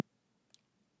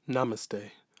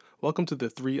Namaste. Welcome to the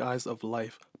Three Eyes of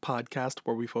Life podcast,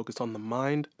 where we focus on the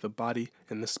mind, the body,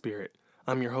 and the spirit.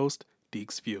 I'm your host,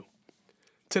 DeeksView.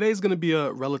 Today's going to be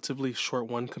a relatively short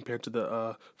one compared to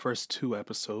the first two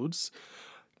episodes.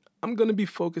 I'm going to be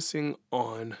focusing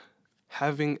on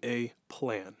having a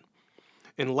plan.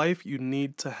 In life, you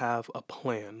need to have a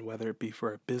plan, whether it be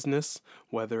for a business,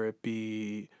 whether it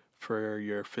be for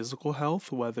your physical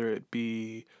health, whether it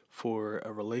be for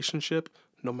a relationship.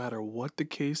 No matter what the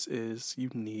case is,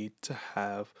 you need to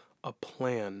have a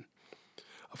plan.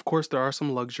 Of course, there are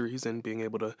some luxuries in being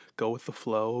able to go with the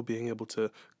flow, being able to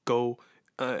go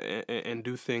and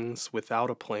do things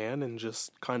without a plan and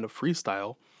just kind of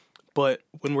freestyle. But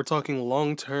when we're talking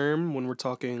long term, when we're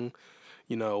talking,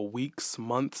 weeks,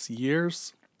 months,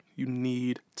 years, you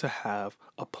need to have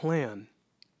a plan.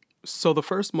 So the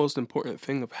first most important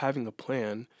thing of having a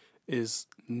plan is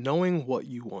knowing what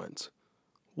you want.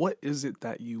 What is it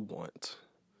that you want?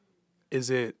 Is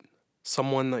it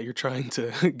someone that you're trying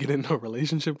to get into a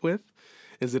relationship with?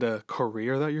 Is it a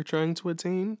career that you're trying to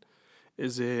attain?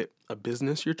 Is it a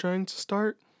business you're trying to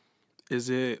start? Is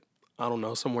it,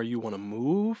 somewhere you want to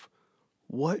move?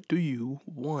 What do you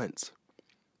want?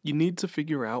 You need to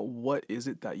figure out what is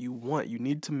it that you want. You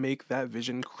need to make that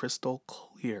vision crystal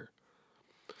clear.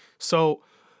 So,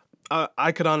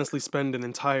 I could honestly spend an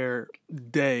entire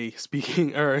day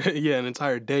speaking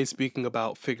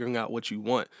about figuring out what you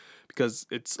want, because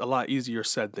it's a lot easier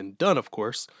said than done, of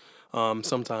course.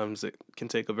 Sometimes it can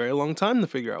take a very long time to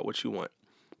figure out what you want.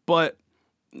 But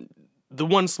the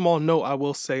one small note I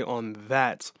will say on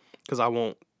that, because I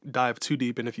won't dive too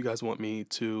deep, and if you guys want me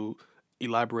to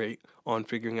elaborate on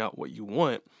figuring out what you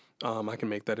want, I can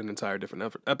make that an entire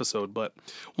different episode. But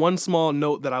one small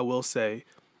note that I will say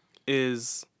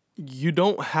is, you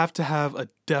don't have to have a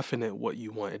definite what you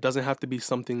want. It doesn't have to be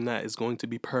something that is going to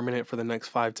be permanent for the next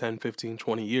 5, 10, 15,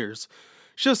 20 years.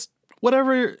 Just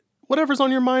whatever's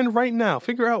on your mind right now.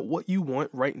 Figure out what you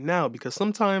want right now, because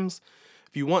sometimes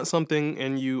if you want something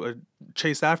and you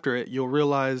chase after it, you'll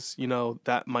realize,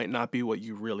 that might not be what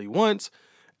you really want.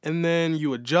 And then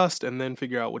you adjust and then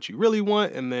figure out what you really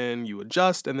want, and then you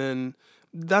adjust, and then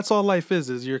that's all life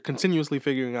is you're continuously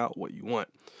figuring out what you want.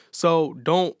 So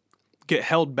don't get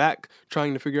held back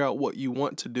trying to figure out what you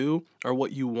want to do or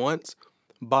what you want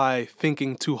by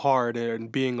thinking too hard and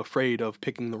being afraid of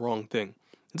picking the wrong thing.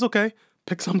 It's okay.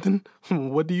 Pick something.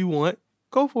 What do you want?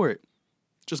 Go for it.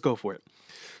 Just go for it.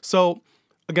 So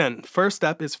again, first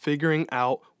step is figuring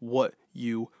out what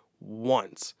you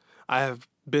want. I have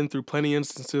been through plenty of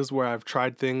instances where I've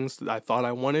tried things that I thought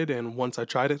I wanted, and once I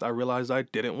tried it, I realized I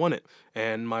didn't want it,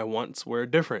 and my wants were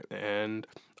different, and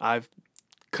I've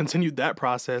continued that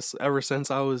process ever since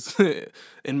I was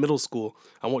in middle school.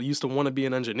 I used to want to be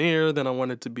an engineer, then I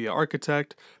wanted to be an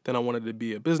architect, then I wanted to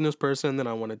be a business person, then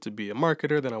I wanted to be a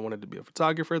marketer, then I wanted to be a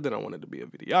photographer, then I wanted to be a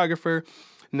videographer.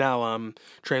 Now I'm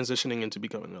transitioning into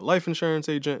becoming a life insurance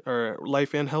agent, or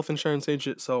life and health insurance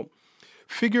agent. So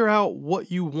figure out what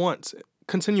you want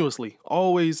continuously.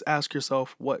 Always ask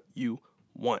yourself what you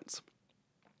want.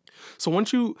 So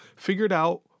once you figured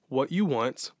out what you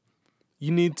want,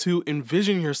 you need to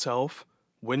envision yourself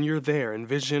when you're there.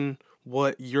 Envision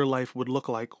what your life would look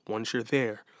like once you're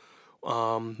there.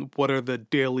 What are the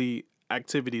daily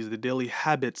activities, the daily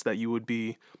habits that you would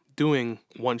be doing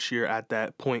once you're at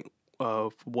that point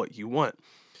of what you want?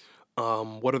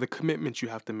 What are the commitments you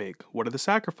have to make? What are the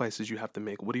sacrifices you have to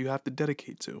make? What do you have to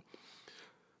dedicate to?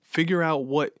 Figure out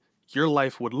what your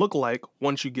life would look like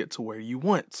once you get to where you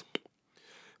want.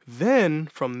 Then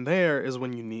from there is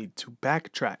when you need to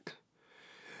backtrack.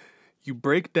 You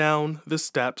break down the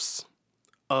steps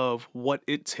of what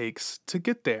it takes to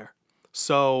get there.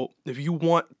 So if you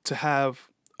want to have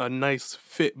a nice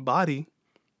fit body,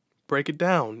 break it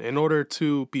down. In order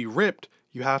to be ripped,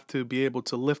 you have to be able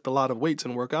to lift a lot of weights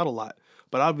and work out a lot.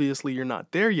 But obviously you're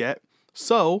not there yet,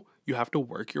 so you have to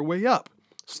work your way up.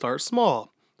 Start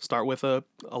small. Start with a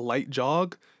light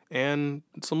jog and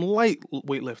some light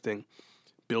weightlifting.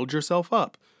 Build yourself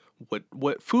up.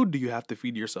 What food do you have to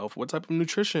feed yourself? What type of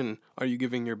nutrition are you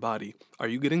giving your body? Are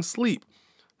you getting sleep?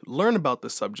 Learn about the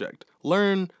subject.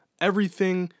 Learn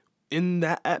everything in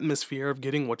that atmosphere of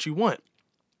getting what you want.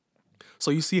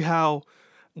 So you see how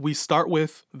we start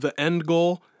with the end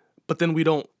goal, but then we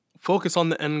don't focus on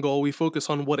the end goal. We focus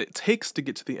on what it takes to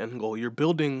get to the end goal. You're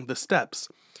building the steps.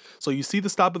 So you see the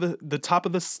top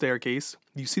of the staircase.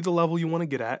 You see the level you want to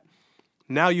get at.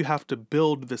 Now you have to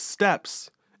build the steps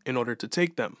in order to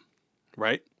take them.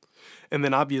 Right? And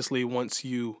then obviously once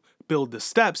you build the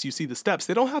steps, you see the steps.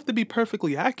 They don't have to be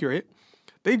perfectly accurate.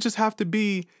 They just have to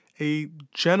be a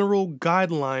general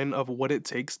guideline of what it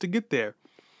takes to get there.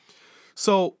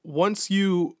 So once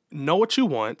you know what you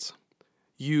want,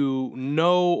 you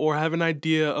know or have an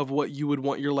idea of what you would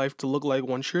want your life to look like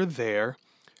once you're there,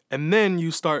 and then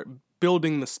you start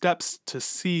building the steps to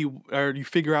see, or you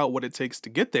figure out what it takes to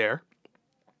get there.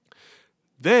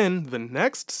 Then the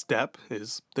next step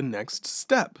is the next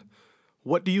step.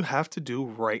 What do you have to do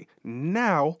right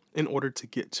now in order to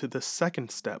get to the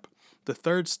second step, the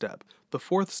third step, the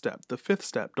fourth step, the fifth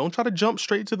step? Don't try to jump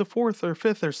straight to the fourth or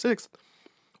fifth or sixth.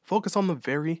 Focus on the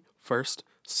very first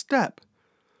step.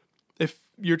 If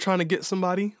you're trying to get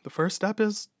somebody, the first step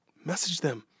is message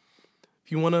them.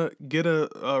 If you want to get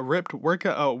a ripped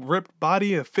workout, a ripped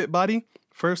body, a fit body,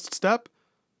 first step,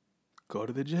 go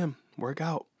to the gym, work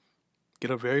out. Get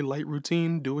a very light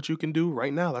routine, do what you can do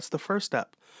right now. That's the first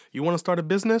step. You want to start a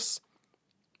business?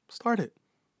 Start it.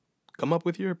 Come up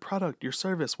with your product, your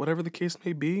service, whatever the case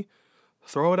may be.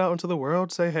 Throw it out into the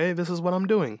world. Say, hey, this is what I'm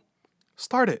doing.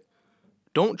 Start it.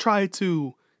 Don't try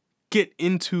to get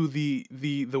into the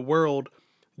world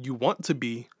you want to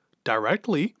be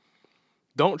directly.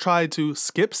 Don't try to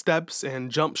skip steps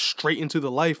and jump straight into the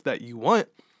life that you want.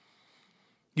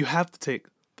 You have to take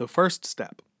the first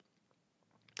step.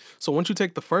 So once you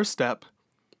take the first step,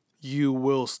 you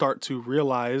will start to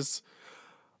realize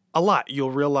a lot.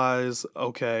 You'll realize,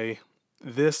 okay,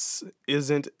 this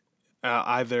isn't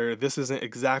this isn't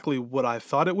exactly what I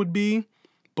thought it would be,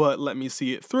 but let me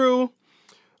see it through.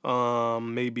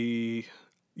 Maybe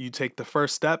you take the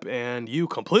first step and you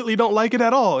completely don't like it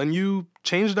at all and you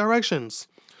change directions.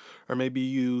 Or maybe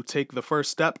you take the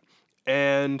first step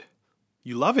and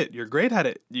you love it. You're great at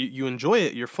it. You enjoy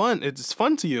it. You're fun. It's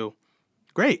fun to you.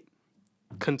 Great.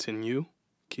 Continue.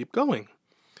 Keep going.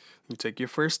 You take your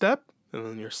first step and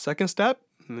then your second step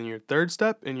and then your third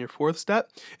step and your fourth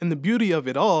step. And the beauty of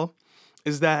it all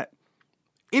is that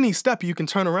any step you can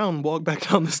turn around and walk back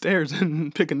down the stairs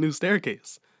and pick a new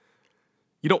staircase.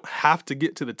 You don't have to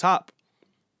get to the top.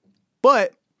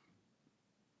 But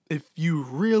if you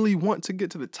really want to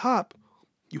get to the top,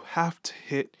 you have to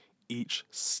hit each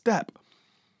step.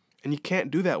 And you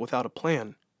can't do that without a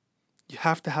plan. You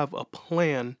have to have a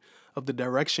plan of the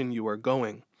direction you are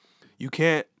going. You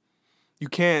can't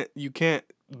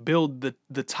build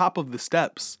the top of the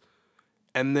steps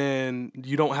and then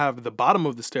you don't have the bottom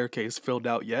of the staircase filled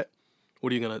out yet.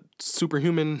 What are you going to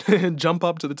superhuman jump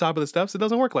up to the top of the steps? It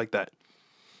doesn't work like that.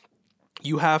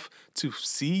 You have to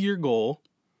see your goal.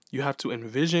 You have to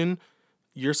envision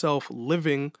yourself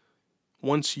living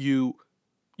once you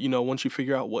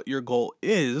figure out what your goal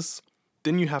is.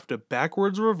 Then you have to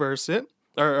backwards reverse it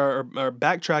or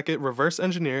backtrack it, reverse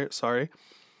engineer it,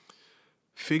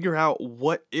 figure out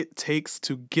what it takes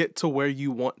to get to where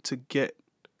you want to get,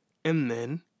 and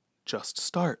then just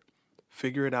start.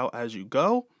 Figure it out as you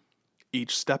go.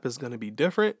 Each step is going to be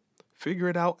different. Figure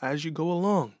it out as you go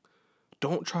along.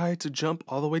 Don't try to jump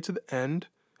all the way to the end,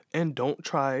 and don't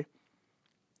try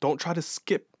to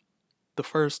skip the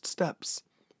first steps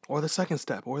or the second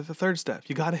step or the third step.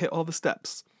 You got to hit all the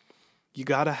steps. You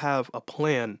got to have a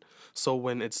plan. So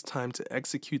when it's time to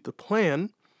execute the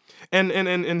plan, and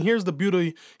here's the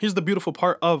beautiful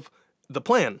part of the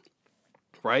plan,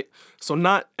 right? So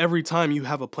not every time you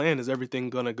have a plan is everything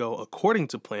going to go according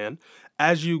to plan.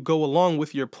 As you go along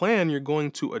with your plan, you're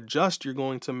going to adjust, you're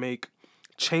going to make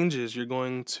changes, you're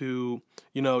going to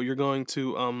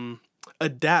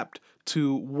adapt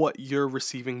to what you're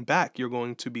receiving back. You're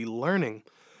going to be learning.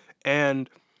 And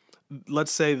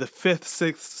let's say the 5th,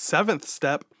 6th, 7th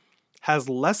step has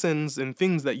lessons and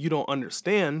things that you don't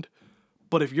understand.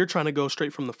 But if you're trying to go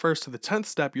straight from the 1st to the 10th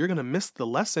step, you're going to miss the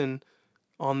lesson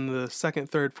on the 2nd,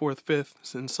 3rd, 4th,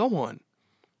 5th, and so on.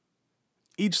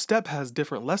 Each step has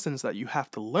different lessons that you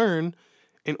have to learn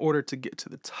in order to get to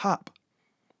the top,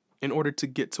 in order to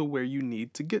get to where you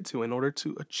need to get to, in order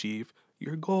to achieve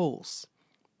your goals.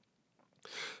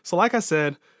 So like I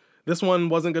said, this one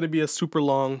wasn't going to be a super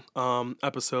long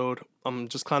episode. I'm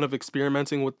just kind of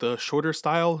experimenting with the shorter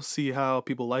style, see how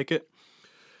people like it.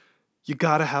 You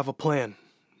got to have a plan,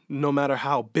 no matter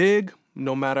how big,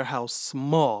 no matter how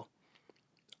small.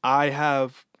 I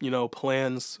have,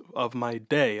 plans of my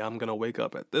day. I'm going to wake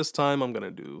up at this time. I'm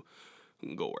going to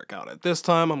go work out at this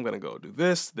time. I'm going to go do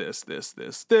this.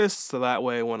 So that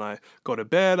way when I go to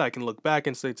bed, I can look back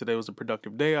and say today was a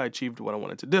productive day. I achieved what I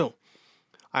wanted to do.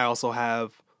 I also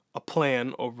have a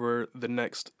plan over the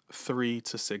next 3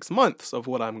 to 6 months of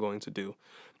what I'm going to do.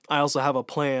 I also have a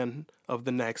plan of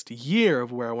the next year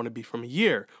of where I want to be from a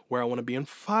year, where I want to be in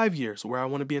 5 years, where I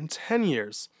want to be in 10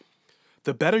 years.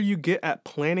 The better you get at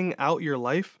planning out your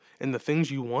life and the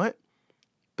things you want,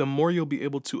 the more you'll be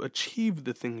able to achieve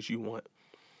the things you want.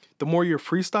 The more you're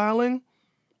freestyling,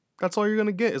 That's all you're going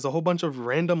to get is a whole bunch of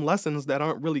random lessons that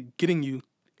aren't really getting you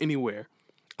anywhere.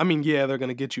 I mean, yeah, they're going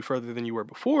to get you further than you were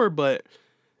before, but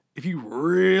if you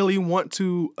really want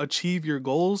to achieve your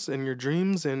goals and your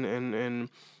dreams and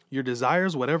your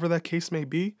desires, whatever that case may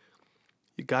be,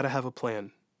 you got to have a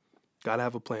plan. Got to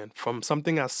have a plan. From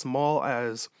something as small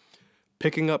as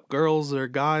picking up girls or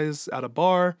guys at a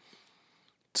bar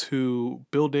to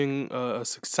building a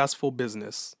successful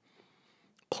business.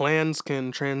 Plans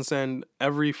can transcend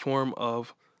every form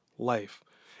of life.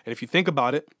 And if you think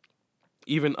about it,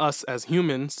 even us as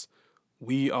humans,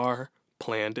 we are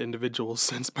planned individuals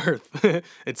since birth.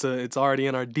 It's already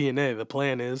in our DNA. The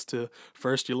plan is to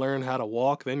first you learn how to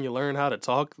walk, then you learn how to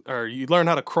talk, or you learn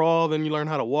how to crawl, then you learn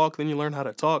how to walk, then you learn how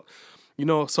to talk,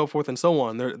 so forth and so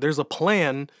on. There's a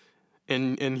plan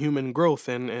in human growth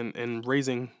and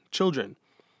raising children.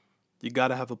 You got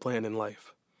to have a plan in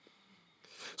life.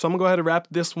 So I'm going to go ahead and wrap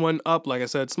this one up. Like I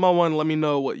said, small one. Let me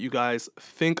know what you guys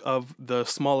think of the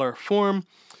smaller form.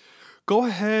 Go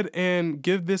ahead and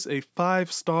give this a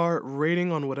 5-star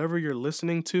rating on whatever you're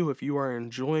listening to. If you are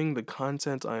enjoying the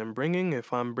content I am bringing,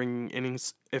 if I'm bringing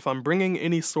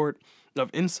any sort of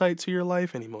insight to your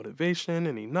life, any motivation,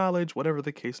 any knowledge, whatever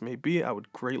the case may be, I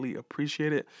would greatly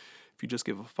appreciate it if you just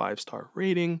give a 5-star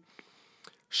rating.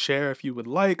 Share if you would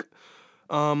like.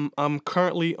 I'm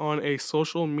currently on a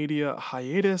social media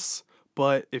hiatus,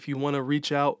 but if you want to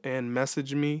reach out and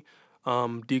message me,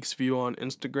 DeeksView on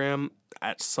Instagram,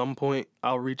 at some point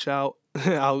I'll reach out.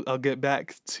 I'll get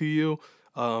back to you.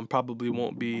 Probably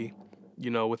won't be,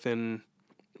 within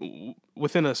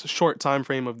a short time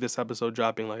frame of this episode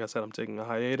dropping. Like I said, I'm taking a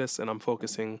hiatus and I'm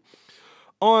focusing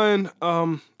on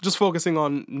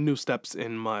new steps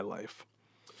in my life.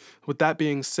 With that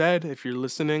being said, if you're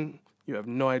listening, you have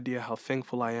no idea how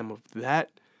thankful I am of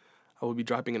that. I will be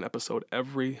dropping an episode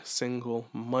every single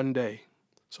Monday.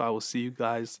 So I will see you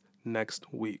guys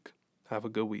next week. Have a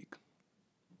good week.